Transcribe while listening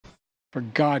For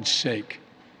God's sake,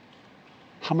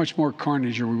 how much more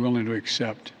carnage are we willing to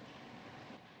accept?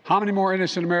 How many more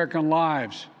innocent American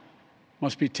lives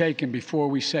must be taken before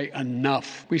we say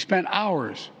enough? We spent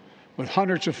hours with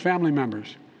hundreds of family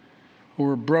members who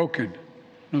were broken,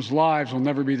 whose lives will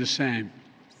never be the same.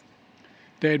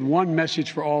 They had one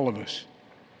message for all of us: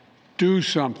 do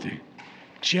something.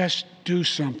 Just do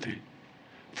something.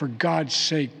 For God's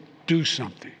sake, do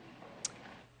something.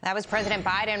 That was President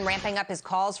Biden ramping up his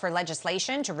calls for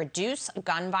legislation to reduce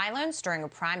gun violence during a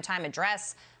primetime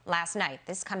address last night.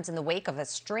 This comes in the wake of a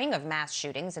string of mass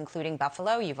shootings, including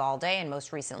Buffalo, Uvalde, and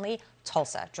most recently,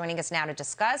 Tulsa. Joining us now to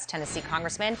discuss, Tennessee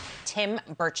Congressman Tim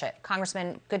Burchett.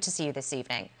 Congressman, good to see you this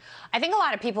evening. I think a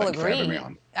lot of people agree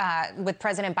with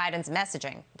President Biden's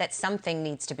messaging that something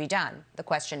needs to be done. The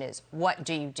question is, what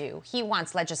do you do? He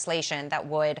wants legislation that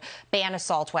would ban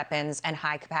assault weapons and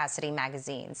high-capacity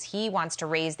magazines. He wants to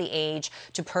raise the age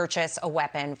to purchase a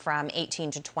weapon from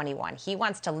 18 to 21. He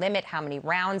wants to limit how many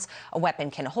rounds a weapon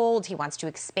can hold. He wants to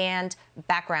expand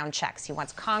background checks. He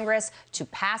wants Congress to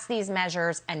pass these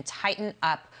measures and tighten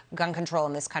up gun control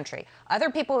in this country. Other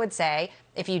people would say,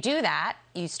 if you do that,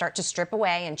 you start to strip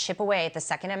away and chip away at the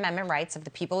Second Amendment rights of the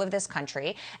people of this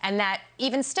country, and that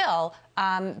even still,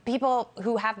 people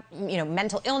who have,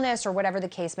 mental illness or whatever the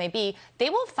case may be, they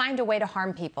will find a way to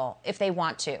harm people if they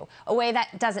want to, a way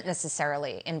that doesn't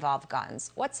necessarily involve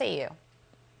guns. What say you?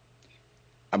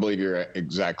 I believe you're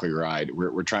exactly right.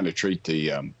 We're trying to treat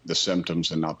the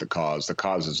symptoms and not the cause. The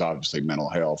cause is obviously mental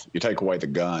health. You take away the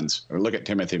guns. Look at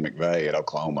Timothy McVeigh at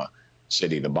Oklahoma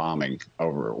City, the bombing.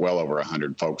 Well over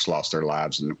 100 folks lost their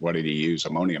lives. And what did he use?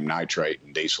 Ammonium nitrate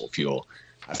and diesel fuel.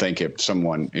 I think if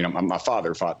someone, my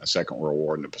father fought in the Second World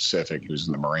War in the Pacific. He was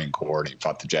in the Marine Corps, and he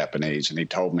fought the Japanese. And he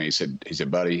told me, he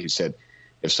said, buddy, he said,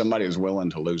 if somebody is willing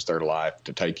to lose their life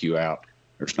to take you out,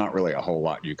 there's not really a whole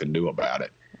lot you can do about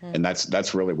it. And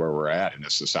that's really where we're at in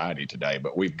this society today.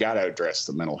 But we've got to address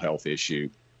the mental health issue,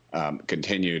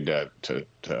 continue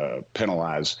to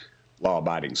penalize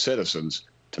law-abiding citizens.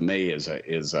 To me, is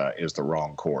the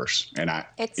wrong course. And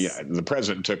the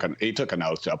president took an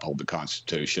oath to uphold the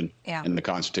Constitution, and the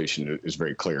Constitution is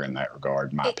very clear in that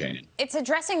regard, in my opinion. It's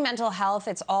addressing mental health.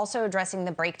 It's also addressing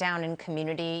the breakdown in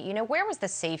community. Where was the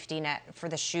safety net for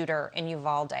the shooter in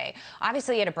Uvalde?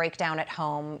 Obviously, he had a breakdown at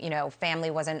home.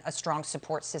 Family wasn't a strong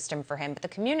support system for him, but the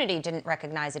community didn't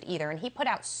recognize it either. And he put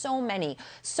out so many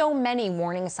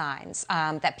warning signs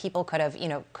that people could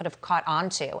have caught on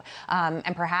to,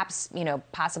 and perhaps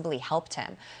possibly helped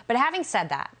him. But having said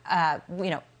that,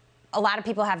 a lot of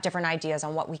people have different ideas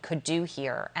on what we could do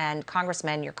here. And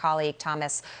Congressman, your colleague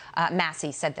Thomas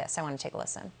Massie said this. I want to take a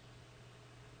listen.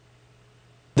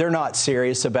 They're not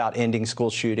serious about ending school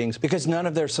shootings because none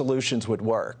of their solutions would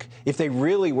work. If they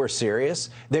really were serious,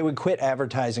 they would quit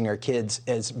advertising our kids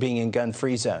as being in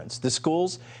gun-free zones. The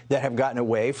schools that have gotten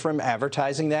away from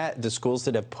advertising that, the schools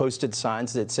that have posted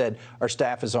signs that said our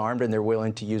staff is armed and they're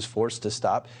willing to use force to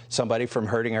stop somebody from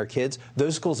hurting our kids,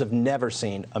 those schools have never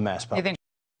seen a mass bombing.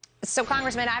 So,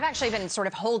 Congressman, I've actually been sort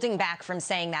of holding back from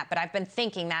saying that, but I've been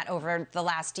thinking that over the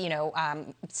last,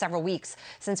 several weeks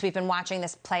since we've been watching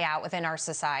this play out within our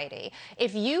society.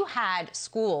 If you had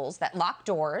schools that locked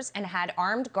doors and had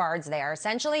armed guards there,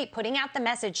 essentially putting out the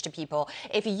message to people,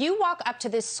 if you walk up to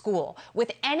this school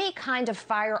with any kind of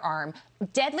firearm,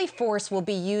 deadly force will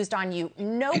be used on you,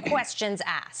 no questions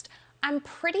asked. I'm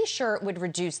pretty sure it would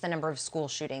reduce the number of school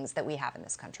shootings that we have in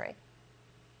this country.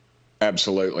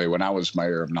 Absolutely. When I was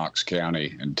mayor of Knox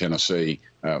County in Tennessee,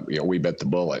 we bit the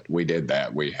bullet. We did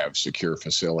that. We have secure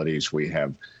facilities. We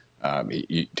have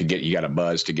you got to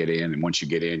buzz to get in, and once you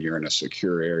get in, you're in a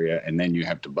secure area, and then you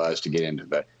have to buzz to get into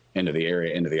the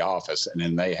area, into the office, and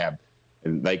then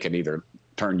they can either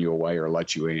turn you away or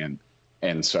let you in.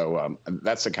 And so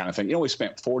that's the kind of thing. We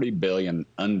spent $40 billion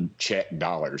unchecked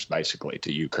dollars basically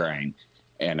to Ukraine,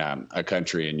 and a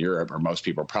country in Europe where most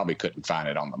people probably couldn't find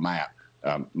it on the map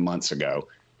months ago,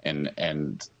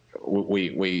 and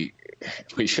we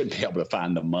should be able to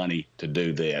find the money to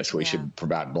do this. We should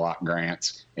provide block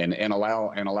grants and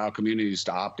allow communities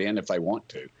to opt in if they want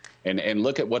to, and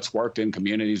look at what's worked in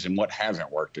communities and what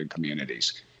hasn't worked in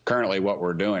communities. Currently, what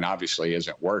we're doing obviously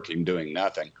isn't working, doing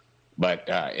nothing, but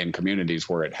in communities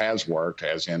where it has worked,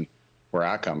 as in where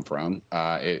I come from,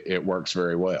 it works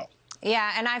very well.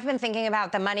 Yeah, and I've been thinking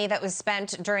about the money that was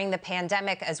spent during the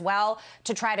pandemic as well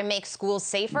to try to make schools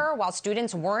safer while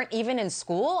students weren't even in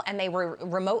school and they were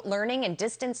remote learning and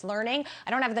distance learning.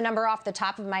 I don't have the number off the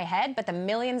top of my head, but the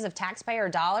millions of taxpayer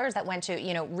dollars that went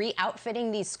to,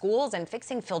 re-outfitting these schools and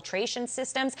fixing filtration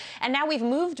systems. And now we've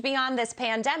moved beyond this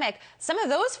pandemic. Some of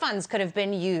those funds could have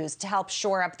been used to help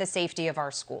shore up the safety of our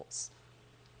schools.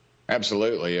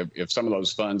 Absolutely. If some of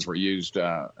those funds were used,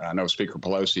 I know Speaker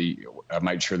Pelosi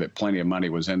made sure that plenty of money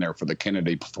was in there for the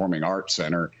Kennedy Performing Arts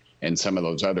Center and some of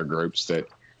those other groups that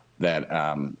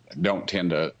don't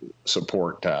tend to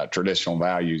support traditional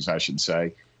values, I should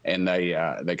say, and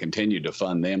they continue to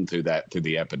fund them through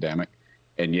the epidemic,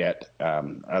 and yet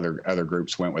other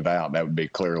groups went without. That would be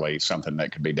clearly something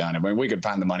that could be done. I mean, we could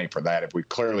find the money for that if we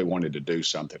clearly wanted to do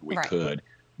something. We could.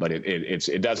 But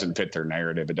it doesn't fit their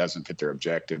narrative. It doesn't fit their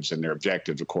objectives. And their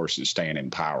objectives, of course, is staying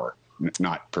in power,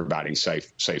 not providing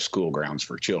safe school grounds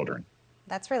for children.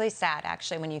 That's really sad,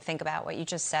 actually, when you think about what you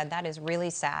just said. That is really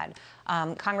sad.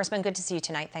 Congressman, good to see you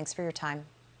tonight. Thanks for your time.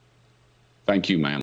 Thank you, ma'am.